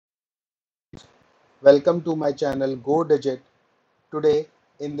Welcome to my channel Go Digit. Today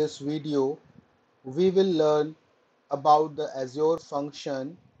in this video we will learn about the Azure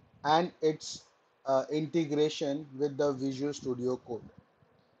function and its integration with the Visual Studio Code.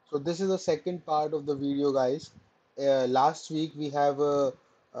 So this is the second part of the video, guys. Last week we have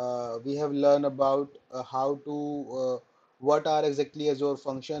learned about how to what are exactly Azure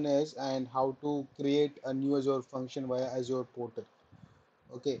function is and how to create a new Azure function via Azure portal.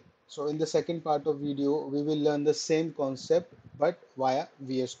 Okay, so in the second part of video, we will learn the same concept but via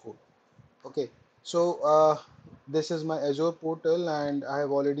VS Code. Okay, so this is my Azure portal and I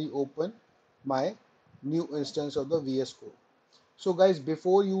have already opened my new instance of the VS Code. So guys,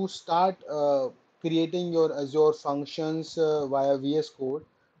 before you start creating your Azure functions via VS Code,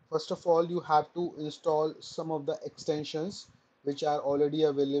 first of all, you have to install some of the extensions which are already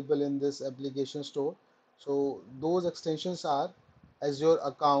available in this application store. So those extensions are Azure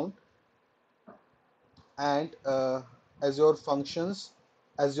account and Azure functions,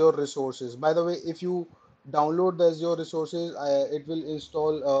 Azure resources. By the way, if you download the Azure resources, it will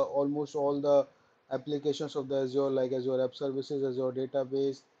install almost all the applications of the Azure, like Azure App Services, Azure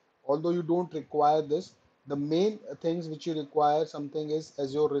Database. Although you don't require this, the main things which you require something is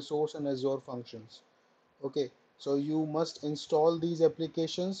Azure resource and Azure functions. Okay, so you must install these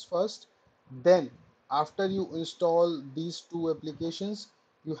applications first. Then, after you install these two applications,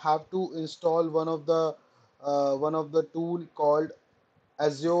 you have to install one of the tool called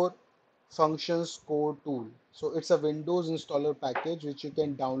Azure Functions Core Tool. So it's a Windows installer package which you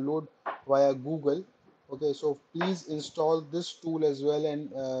can download via Google. Okay, so please install this tool as well.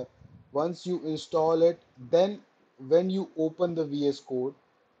 And once you install it, then when you open the VS Code,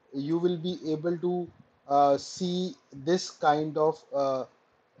 you will be able to see this kind of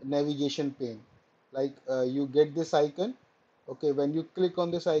navigation pane. Like you get this icon. Okay, when you click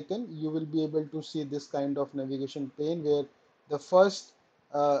on this icon, you will be able to see this kind of navigation pane where the first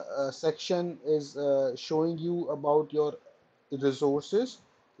section is showing you about your resources,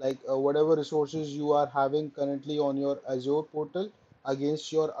 like whatever resources you are having currently on your Azure portal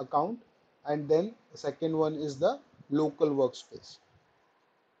against your account. And then the second one is the local workspace.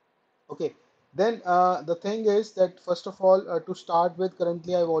 Okay, then the thing is that first of all, to start with,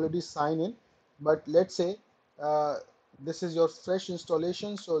 currently I've already signed in, but let's say uh, this is your fresh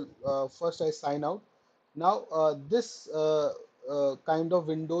installation. So first I sign out. Now this kind of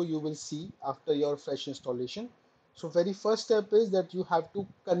window you will see after your fresh installation. So very first step is that you have to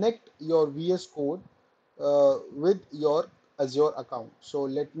connect your VS Code with your Azure account. So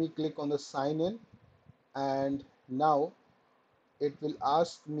let me click on the sign in, and now it will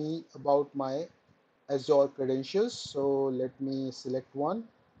ask me about my Azure credentials. So let me select one,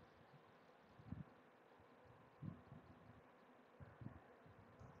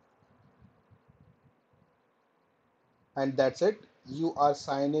 and that's it. You are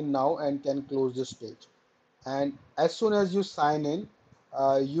signed in now and can close this page. And as soon as you sign in,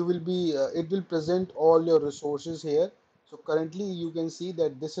 you will be it will present all your resources here. So currently you can see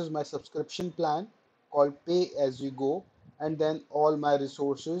that this is my subscription plan called Pay As You Go, and then all my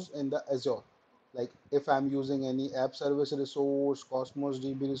resources in the Azure, like if I'm using any app service resource, Cosmos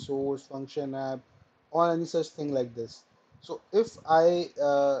DB resource, function app, or any such thing like this. So if I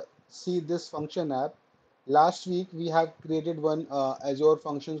see this function app, last week we have created one Azure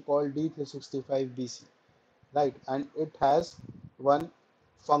functions called D365 BC, right? And it has one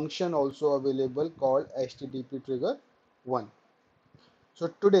function also available called HTTP trigger 1. So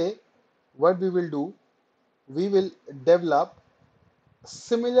today what we will do, we will develop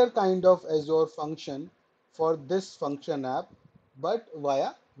similar kind of Azure function for this function app but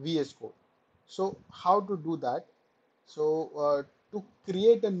via VS Code. So how to do that? So to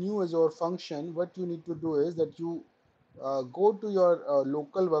create a new Azure function, what you need to do is that you go to your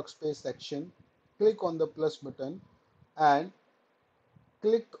local workspace section, click on the plus button, and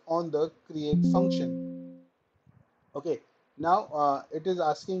click on the create function. Okay, now it is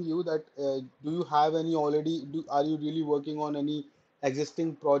asking you that do you have any already, are you really working on any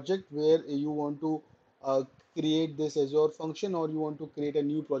existing project where you want to uh, create this Azure function, or you want to create a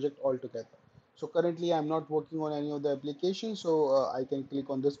new project altogether? So currently I'm not working on any of the applications, so I can click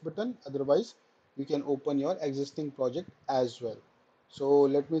on this button. Otherwise, you can open your existing project as well. So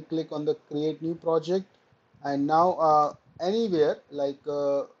let me click on the create new project, and now anywhere, like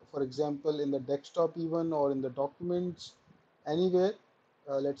for example in the desktop even, or in the documents, anywhere,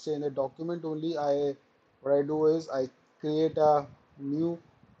 let's say in the document only, I what I do is I create a new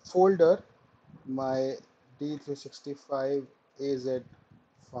folder, my D365 AZ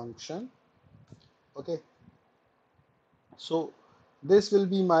function. Okay, so this will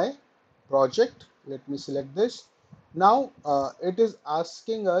be my project. Let me select this. Now it is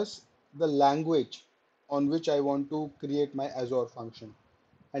asking us the language on which I want to create my Azure function.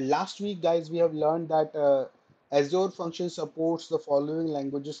 And last week, guys, we have learned that Azure function supports the following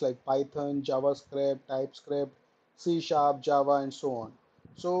languages like Python, JavaScript, TypeScript, C Sharp, Java, and so on.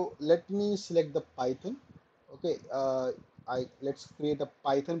 So let me select the Python. Okay, let's create a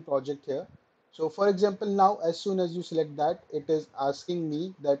Python project here. So for example, now as soon as you select that, it is asking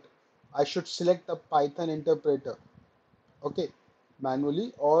me that I should select a Python interpreter. Okay,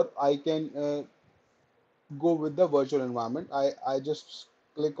 manually, or I can go with the virtual environment. I just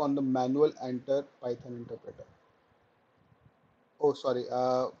click on the manual enter Python interpreter. Oh, sorry,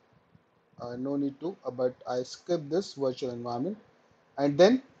 no need to, but I skip this virtual environment. And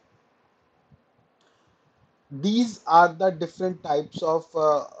then these are the different types of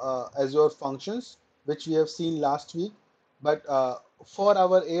Azure functions which we have seen last week. But for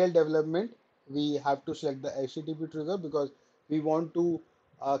our AL development, we have to select the HTTP trigger because we want to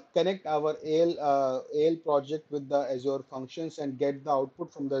connect our AL project with the Azure functions and get the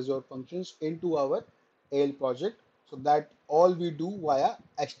output from the Azure functions into our AL project. So that all we do via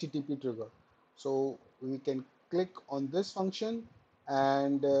HTTP trigger. So we can click on this function,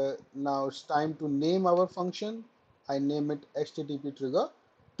 and now it's time to name our function. I name it HTTP trigger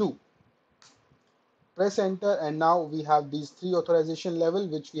 2. Press enter, and now we have these three authorization level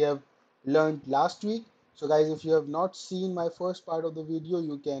which we have learned last week. So guys, if you have not seen my first part of the video,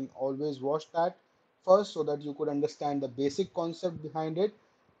 you can always watch that first so that you could understand the basic concept behind it.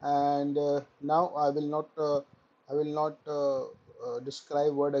 And now I will not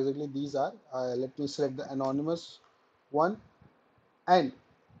describe what exactly these are. Let me select the anonymous one, and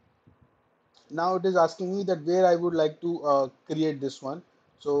now it is asking me that where I would like to create this one.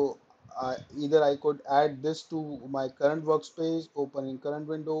 So either I could add this to my current workspace, open in current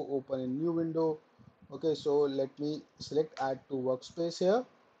window, open in new window. Okay, so let me select add to workspace here,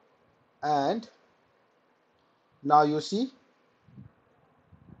 and now you see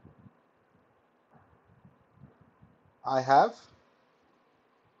I have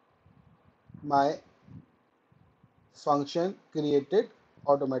my function created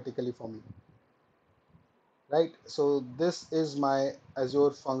automatically for me, right? So this is my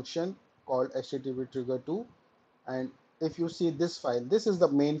Azure function called HTTP trigger 2. And if you see this file, this is the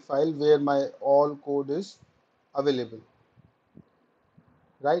main file where my all code is available,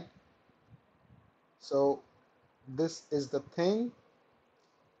 right? So this is the thing.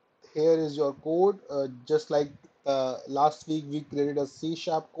 Here is your code. Just like last week we created a C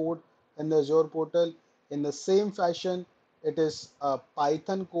sharp code in the Azure portal, in the same fashion it is a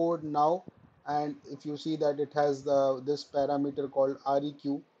Python code now. And if you see that it has this parameter called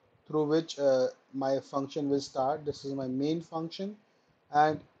req, through which my function will start. This is my main function.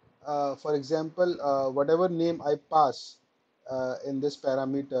 And for example, whatever name I pass in this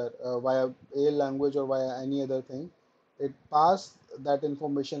parameter via a language or via any other thing, it pass that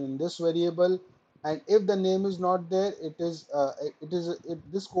information in this variable. And if the name is not there,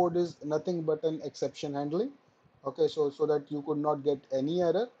 this code is nothing but an exception handling. Okay, so that you could not get any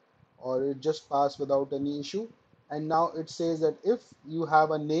error, or it just pass without any issue. And now it says that if you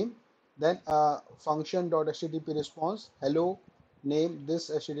have a name, then function.http response hello name, this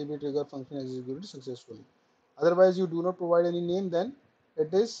HTTP trigger function is executed successfully. Otherwise you do not provide any name, then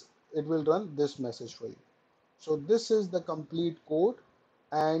it will run this message for you. So this is the complete code.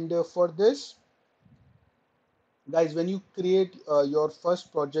 And for this, guys, when you create your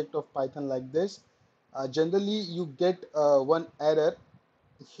first project of Python like this, generally you get one error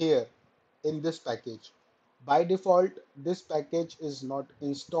here in this package. By default, this package is not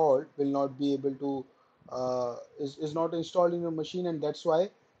installed, will not be able to is not installed in your machine, and that's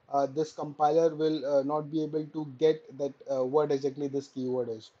why this compiler will not be able to get that what exactly this keyword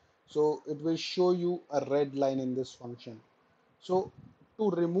is. So it will show you a red line in this function. So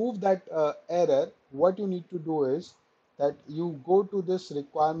to remove that error, what you need to do is that you go to this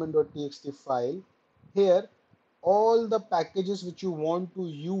requirement.txt file. Here, all the packages which you want to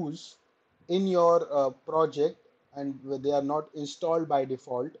use in your project, and they are not installed by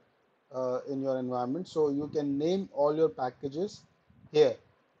default in your environment. So you can name all your packages here.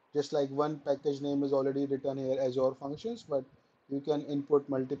 Just like one package name is already written here, Azure functions, but you can input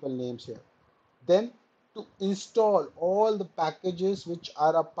multiple names here. Then to install all the packages which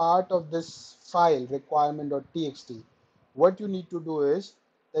are a part of this file requirement.txt, what you need to do is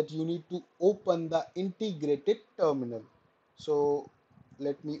that you need to open the integrated terminal. So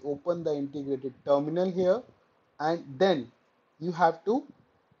let me open the integrated terminal here, and then you have to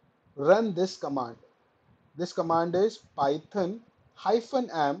run this command. This command is python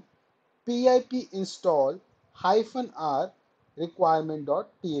 -am pip install -r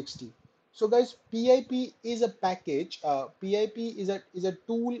requirement.txt. So guys, pip is a package. Pip is a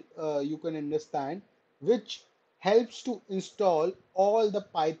tool, you can understand, which helps to install all the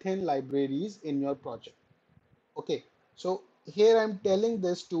Python libraries in your project. Okay, so here I'm telling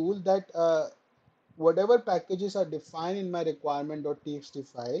this tool that whatever packages are defined in my requirement.txt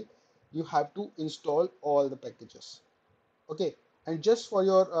file, you have to install all the packages. Okay, and just for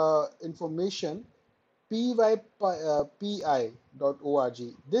your information, pypi.org.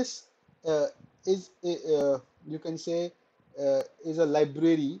 This uh, is you can say is a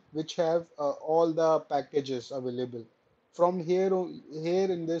library which have all the packages available. From here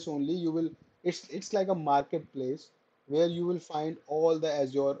in this only you will, it's like a marketplace where you will find all the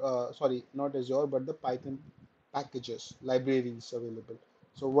Azure, sorry, not Azure, but the Python packages libraries available.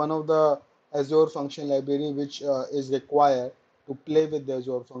 So one of the Azure function library which is required to play with the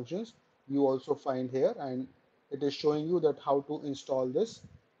Azure functions, you also find here, and it is showing you that how to install this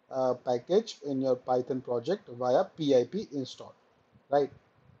package in your Python project via pip install, right?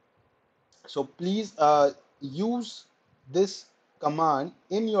 So please use this command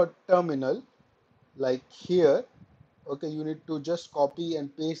in your terminal, like here. Okay, you need to just copy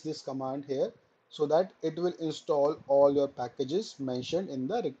and paste this command here so that it will install all your packages mentioned in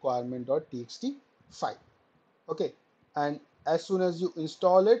the requirement.txt file. Okay, and as soon as you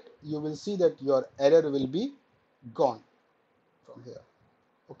install it, you will see that your error will be gone from here.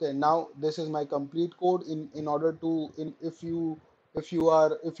 Okay, now this is my complete code. In order to, in if you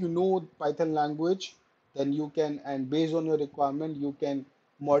know Python language, then you can, and based on your requirement, you can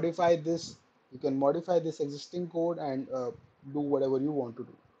modify this, existing code and do whatever you want to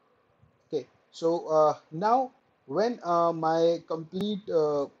do. Okay, so now when my complete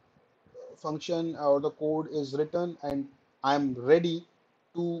function or the code is written and I'm ready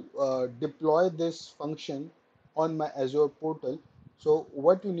to deploy this function on my Azure portal. So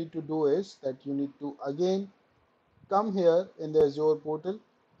what you need to do is that you need to again come here in the Azure portal,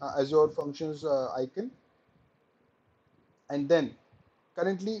 Azure functions icon, and then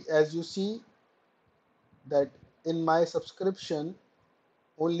currently as you see that in my subscription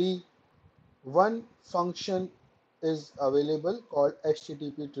only one function is available called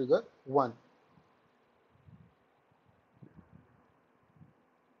HTTP trigger 1,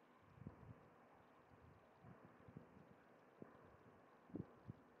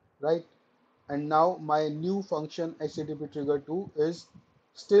 right? And now my new function HTTP trigger 2 is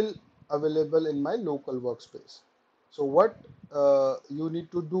still available in my local workspace. So what you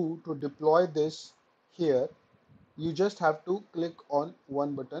need to do to deploy this here, you just have to click on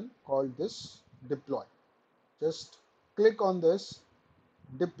one button called this deploy. Just click on this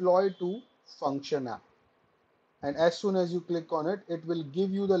deploy to function app. And as soon as you click on it, it will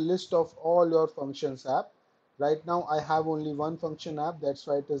give you the list of all your functions app. Right now I have only one function app, that's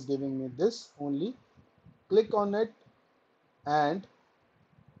why it is giving me this only. Click on it, and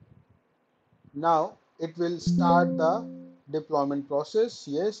now it will start the deployment process.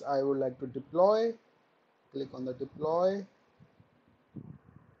 Yes, I would like to deploy. Click on the deploy,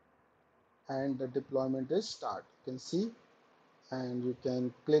 and the deployment is start. You can see, and you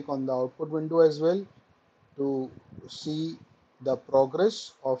can click on the output window as well to see the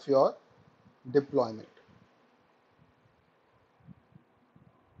progress of your deployment.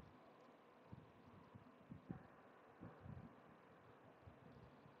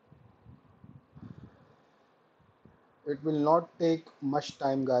 It will not take much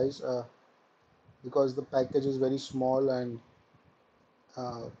time, guys, because the package is very small, and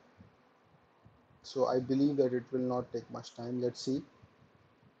uh, so I believe that it will not take much time. Let's see.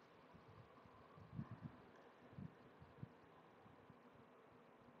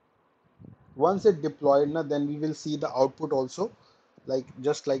 Once it deployed, na, then we will see the output also, like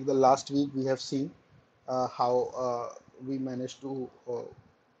just like the last week we have seen how we managed to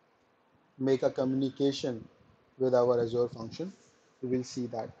make a communication with our Azure function. We will see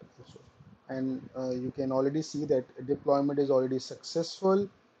that also, and you can already see that deployment is already successful.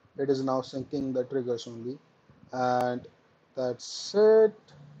 It is now syncing the triggers only, and that's it.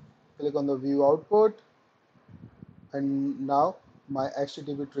 Click on the view output, and now my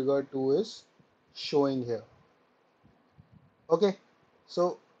HTTP trigger 2 is showing here. Okay,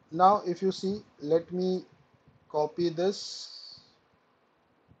 so now if you see, let me copy this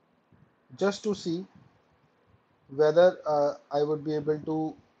just to see whether I would be able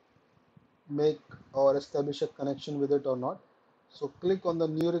to make or establish a connection with it or not. So click on the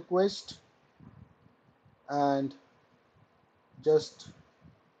new request and just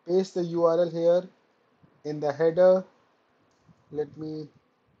paste the URL here in the header. Let me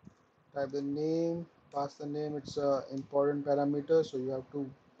Type the name, pass the name. It's a important parameter, so you have to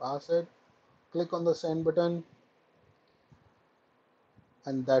pass it. Click on the send button,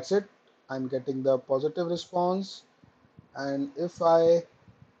 and that's it. I'm getting the positive response. And if I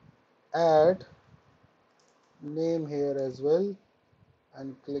add name here as well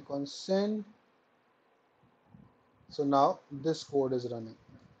and click on send, so now this code is running.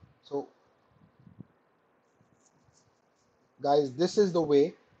 So guys, this is the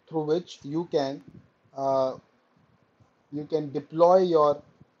way through which uh, you can deploy your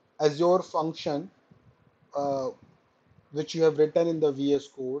Azure function, uh, which you have written in the VS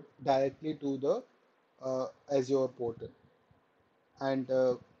Code, directly to the Azure portal. And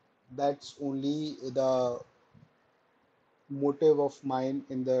that's only the motive of mine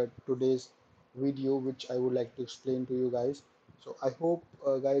in the today's video, which I would like to explain to you guys. So I hope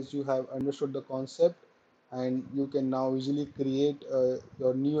guys you have understood the concept, and you can now easily create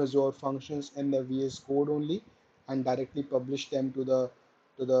your new Azure functions in the VS Code only and directly publish them to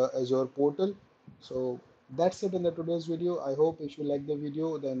the Azure portal. So that's it in the today's video. I hope if you like the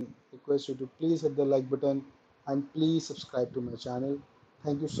video, then request you to please hit the like button and please subscribe to my channel.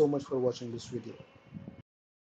 Thank you so much for watching this video.